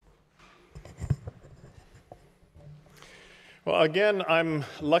Well, again, I'm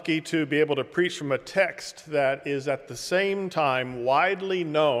lucky to be able to preach from a text that is at the same time widely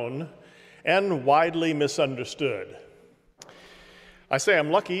known and widely misunderstood. I say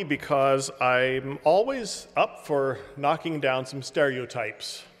I'm lucky because I'm always up for knocking down some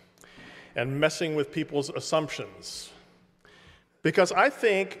stereotypes and messing with people's assumptions. Because I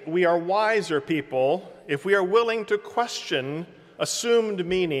think we are wiser people if we are willing to question assumed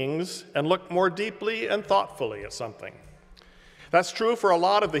meanings and look more deeply and thoughtfully at something. That's true for a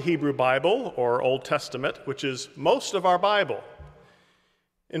lot of the Hebrew Bible, or Old Testament, which is most of our Bible.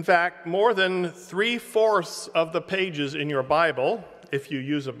 In fact, more than 3/4 of the pages in your Bible, if you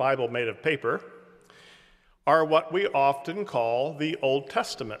use a Bible made of paper, are what we often call the Old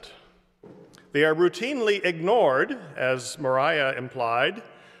Testament. They are routinely ignored, as Mariah implied,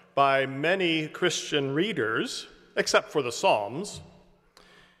 by many Christian readers, except for the Psalms,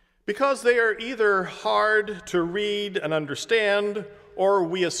 because they are either hard to read and understand, or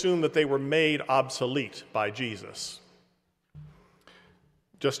we assume that they were made obsolete by Jesus.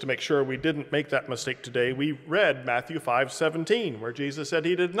 Just to make sure we didn't make that mistake today, we read Matthew 5:17, where Jesus said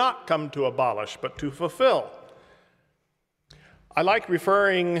he did not come to abolish, but to fulfill. I like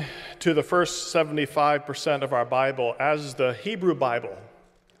referring to the first 75% of our Bible as the Hebrew Bible.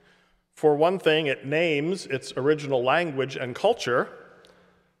 For one thing, it names its original language and culture.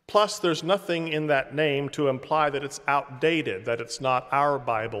 Plus, there's nothing in that name to imply that it's outdated, that it's not our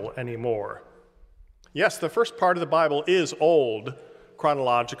Bible anymore. Yes, the first part of the Bible is old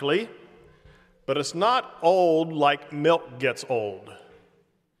chronologically, but it's not old like milk gets old.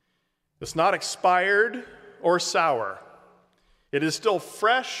 It's not expired or sour. It is still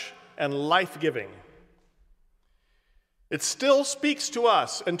fresh and life-giving. It still speaks to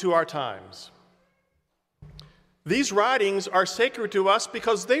us and to our times. These writings are sacred to us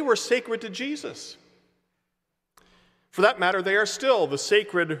because they were sacred to Jesus. For that matter, they are still the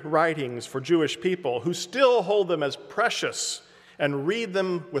sacred writings for Jewish people who still hold them as precious and read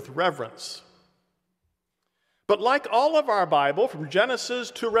them with reverence. But like all of our Bible, from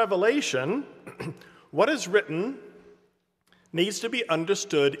Genesis to Revelation, what is written needs to be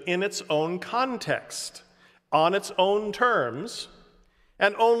understood in its own context, on its own terms,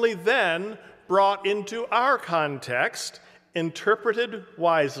 and only then brought into our context, interpreted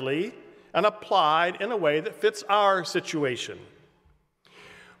wisely, and applied in a way that fits our situation.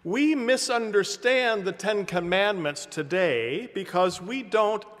 We misunderstand the Ten Commandments today because we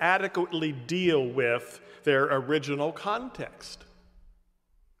don't adequately deal with their original context.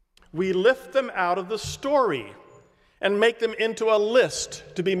 We lift them out of the story and make them into a list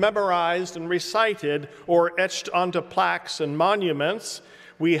to be memorized and recited or etched onto plaques and monuments.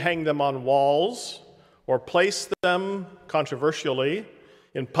 We hang them on walls or place them, controversially,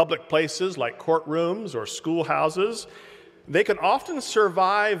 in public places like courtrooms or schoolhouses. They can often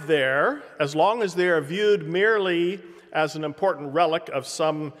survive there as long as they are viewed merely as an important relic of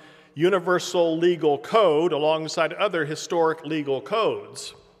some universal legal code alongside other historic legal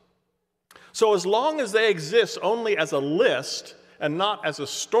codes. So as long as they exist only as a list and not as a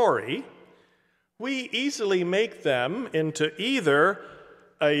story, we easily make them into either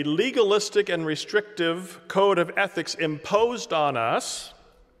a legalistic and restrictive code of ethics imposed on us,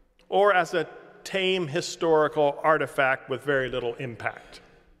 or as a tame historical artifact with very little impact.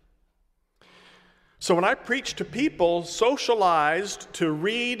 So when I preach to people socialized to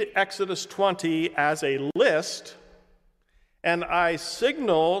read Exodus 20 as a list, and I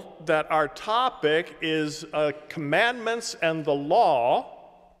signal that our topic is commandments and the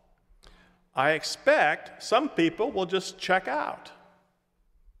law, I expect some people will just check out.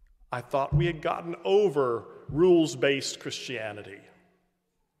 I thought we had gotten over rules-based Christianity.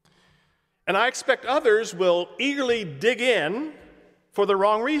 And I expect others will eagerly dig in for the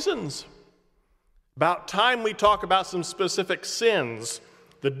wrong reasons. About time we talk about some specific sins,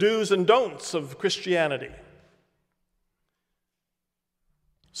 the do's and don'ts of Christianity.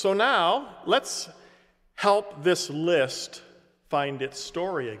 So now, let's help this list find its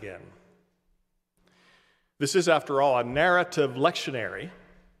story again. This is, after all, a narrative lectionary.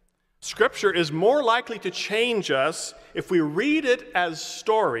 Scripture is more likely to change us if we read it as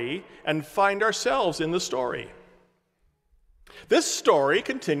story and find ourselves in the story. This story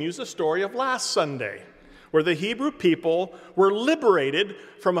continues the story of last Sunday, where the Hebrew people were liberated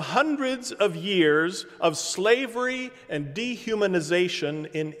from hundreds of years of slavery and dehumanization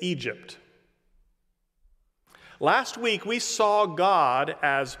in Egypt. Last week, we saw God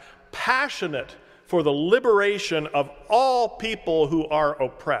as passionate for the liberation of all people who are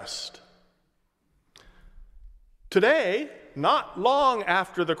oppressed. Today, not long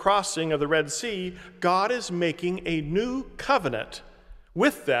after the crossing of the Red Sea, God is making a new covenant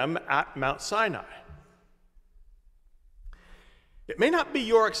with them at Mount Sinai. It may not be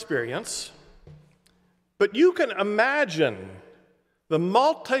your experience, but you can imagine the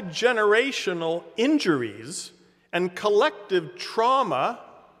multi-generational injuries and collective trauma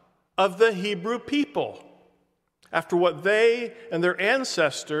of the Hebrew people after what they and their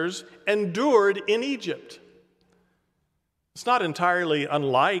ancestors endured in Egypt. It's not entirely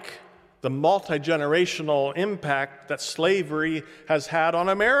unlike the multi-generational impact that slavery has had on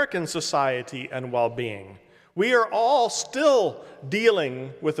American society and well-being. We are all still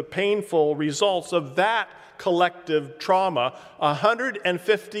dealing with the painful results of that collective trauma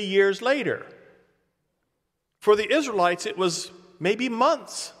 150 years later. For the Israelites, it was maybe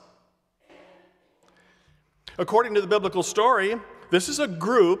months. According to the biblical story, this is a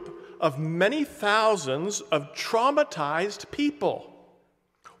group of many thousands of traumatized people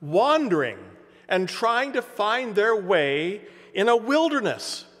wandering and trying to find their way in a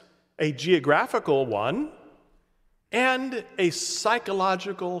wilderness, a geographical one, and a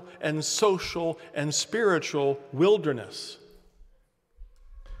psychological and social and spiritual wilderness.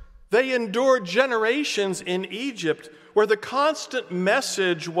 They endured generations in Egypt where the constant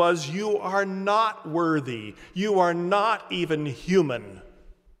message was, you are not worthy, you are not even human.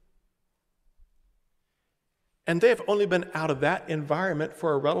 And they have only been out of that environment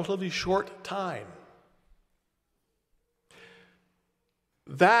for a relatively short time.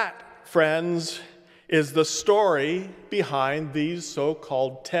 That, friends, is the story behind these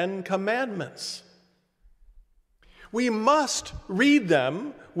so-called 10 Commandments. We must read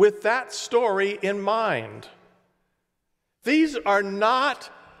them with that story in mind. These are not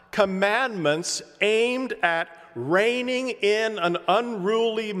commandments aimed at reining in an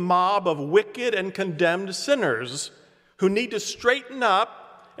unruly mob of wicked and condemned sinners who need to straighten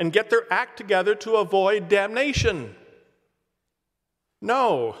up and get their act together to avoid damnation.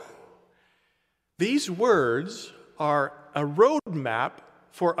 No. These words are a roadmap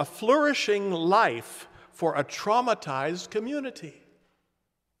for a flourishing life for a traumatized community.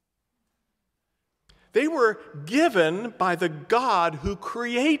 They were given by the God who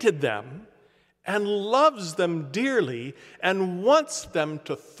created them and loves them dearly and wants them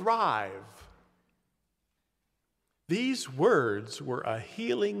to thrive. These words were a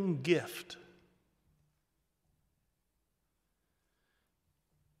healing gift.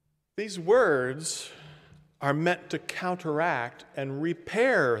 These words are meant to counteract and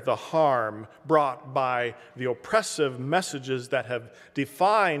repair the harm brought by the oppressive messages that have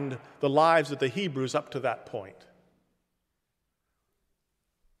defined the lives of the Hebrews up to that point.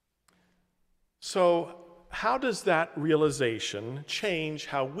 So, how does that realization change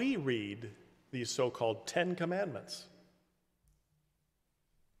how we read these so-called 10 Commandments?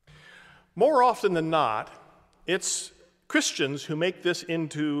 More often than not, it's Christians who make this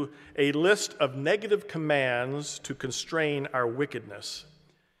into a list of negative commands to constrain our wickedness.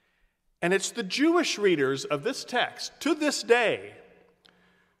 And it's the Jewish readers of this text, to this day,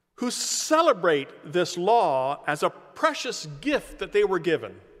 who celebrate this law as a precious gift that they were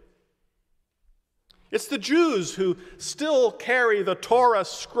given. It's the Jews who still carry the Torah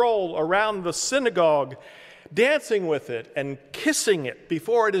scroll around the synagogue, dancing with it and kissing it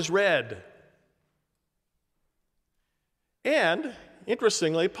before it is read. And,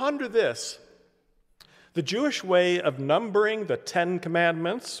 interestingly, ponder this. The Jewish way of numbering the 10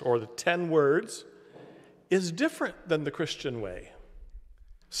 Commandments, or the 10 words, is different than the Christian way.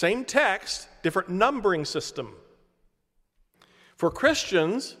 Same text, different numbering system. For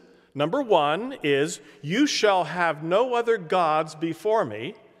Christians, number 1 is, you shall have no other gods before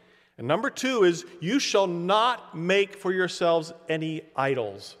me. And number 2 is, you shall not make for yourselves any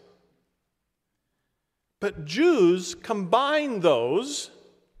idols. But Jews combine those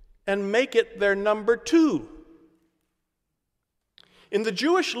and make it their number 2. In the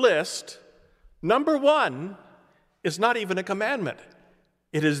Jewish list, number 1 is not even a commandment.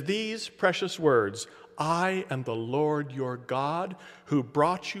 It is these precious words, I am the Lord your God who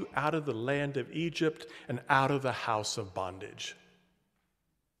brought you out of the land of Egypt and out of the house of bondage.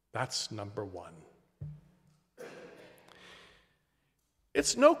 That's number 1.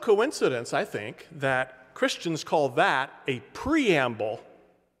 It's no coincidence, I think, that Christians call that a preamble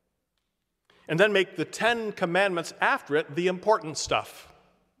and then make the 10 Commandments after it the important stuff.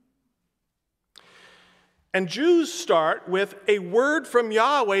 And Jews start with a word from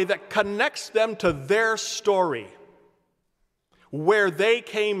Yahweh that connects them to their story, where they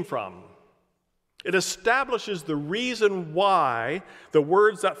came from. It establishes the reason why the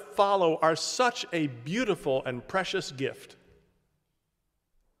words that follow are such a beautiful and precious gift.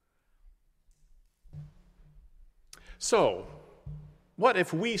 So, what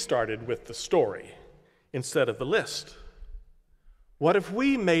if we started with the story instead of the list? What if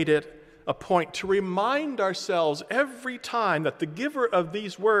we made it a point to remind ourselves every time that the giver of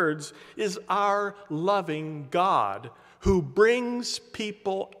these words is our loving God who brings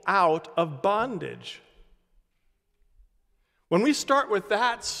people out of bondage? When we start with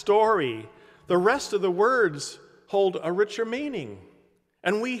that story, the rest of the words hold a richer meaning,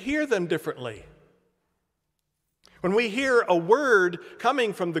 and we hear them differently. When we hear a word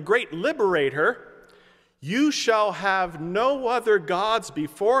coming from the great liberator, "You shall have no other gods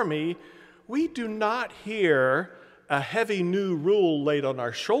before me," we do not hear a heavy new rule laid on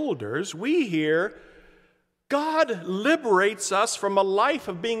our shoulders. We hear God liberates us from a life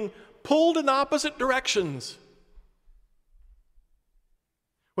of being pulled in opposite directions.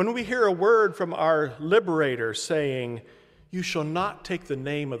 When we hear a word from our liberator saying, "You shall not take the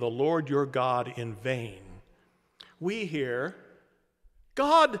name of the Lord your God in vain," we hear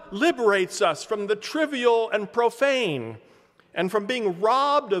God liberates us from the trivial and profane and from being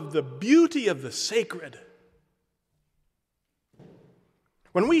robbed of the beauty of the sacred.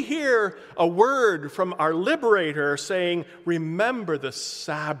 When we hear a word from our liberator saying, "Remember the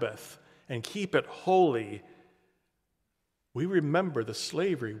Sabbath and keep it holy," we remember the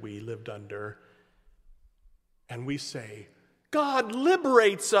slavery we lived under, and we say, God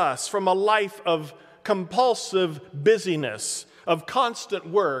liberates us from a life of compulsive busyness, of constant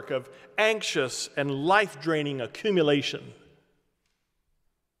work, of anxious and life-draining accumulation.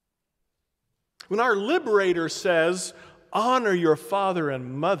 When our liberator says, "Honor your father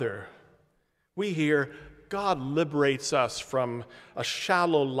and mother," we hear God liberates us from a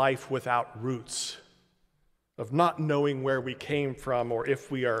shallow life without roots, of not knowing where we came from or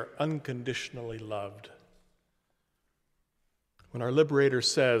if we are unconditionally loved. When our liberator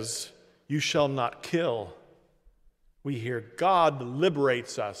says, "You shall not kill," we hear God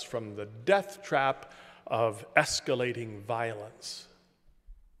liberates us from the death trap of escalating violence.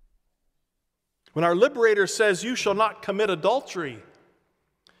 When our liberator says, "You shall not commit adultery,"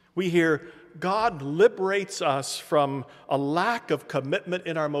 we hear God liberates us from a lack of commitment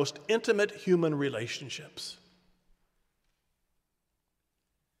in our most intimate human relationships.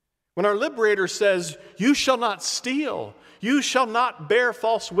 When our liberator says, "You shall not steal," "You shall not bear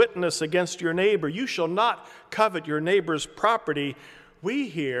false witness against your neighbor," "You shall not covet your neighbor's property," we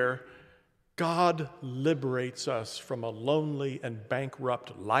hear God liberates us from a lonely and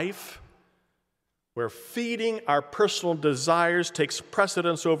bankrupt life where feeding our personal desires takes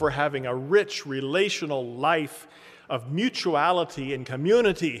precedence over having a rich relational life of mutuality and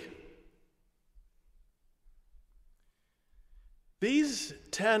community. These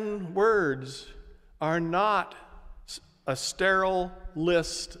 10 words are not a sterile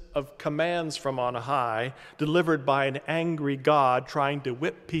list of commands from on high delivered by an angry God trying to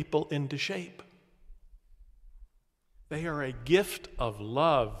whip people into shape. They are a gift of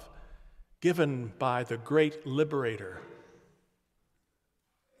love given by the great liberator.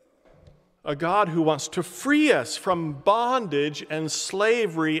 A God who wants to free us from bondage and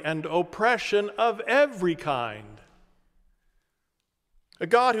slavery and oppression of every kind. A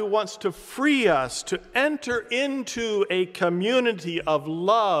God who wants to free us to enter into a community of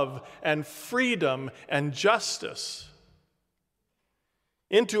love and freedom and justice,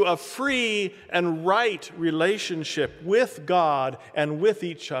 into a free and right relationship with God and with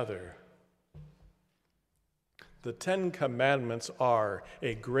each other. The 10 Commandments are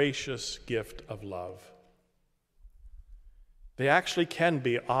a gracious gift of love. They actually can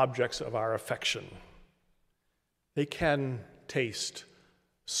be objects of our affection. They can taste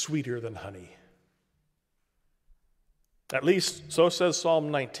sweeter than honey. At least, so says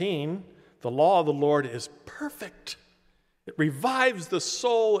Psalm 19, the law of the Lord is perfect. It revives the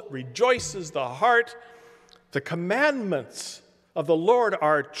soul, it rejoices the heart. The commandments of the Lord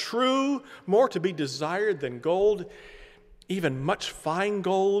are true, more to be desired than gold, even much fine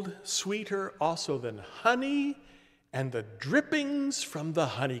gold, sweeter also than honey and the drippings from the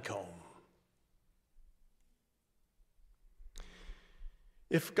honeycomb.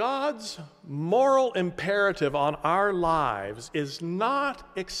 If God's moral imperative on our lives is not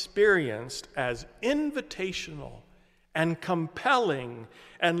experienced as invitational and compelling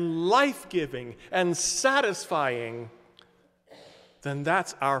and life-giving and satisfying, then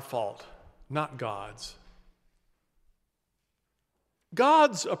that's our fault, not God's.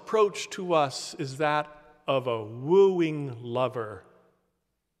 God's approach to us is that of a wooing lover,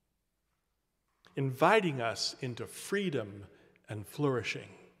 inviting us into freedom and flourishing.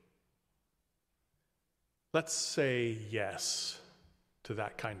 Let's say yes to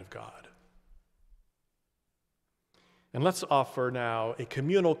that kind of God. And let's offer now a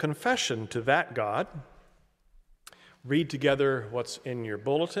communal confession to that God. Read together what's in your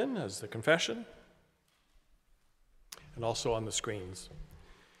bulletin as the confession, and also on the screens.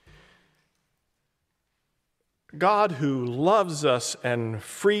 God who loves us and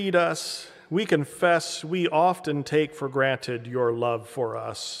freed us, we confess we often take for granted your love for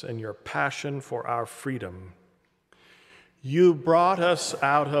us and your passion for our freedom. You brought us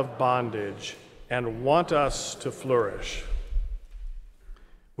out of bondage and want us to flourish.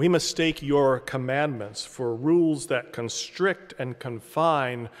 We mistake your commandments for rules that constrict and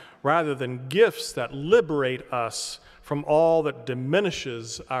confine rather than gifts that liberate us from all that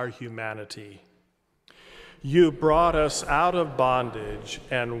diminishes our humanity. You brought us out of bondage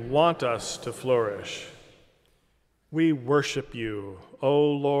and want us to flourish. We worship you,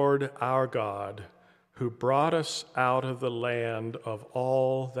 O Lord our God, who brought us out of the land of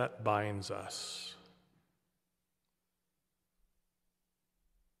all that binds us.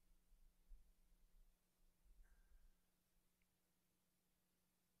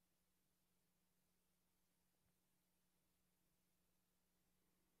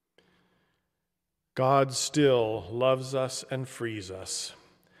 God still loves us and frees us.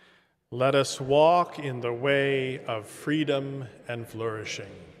 Let us walk in the way of freedom and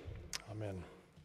flourishing. Amen.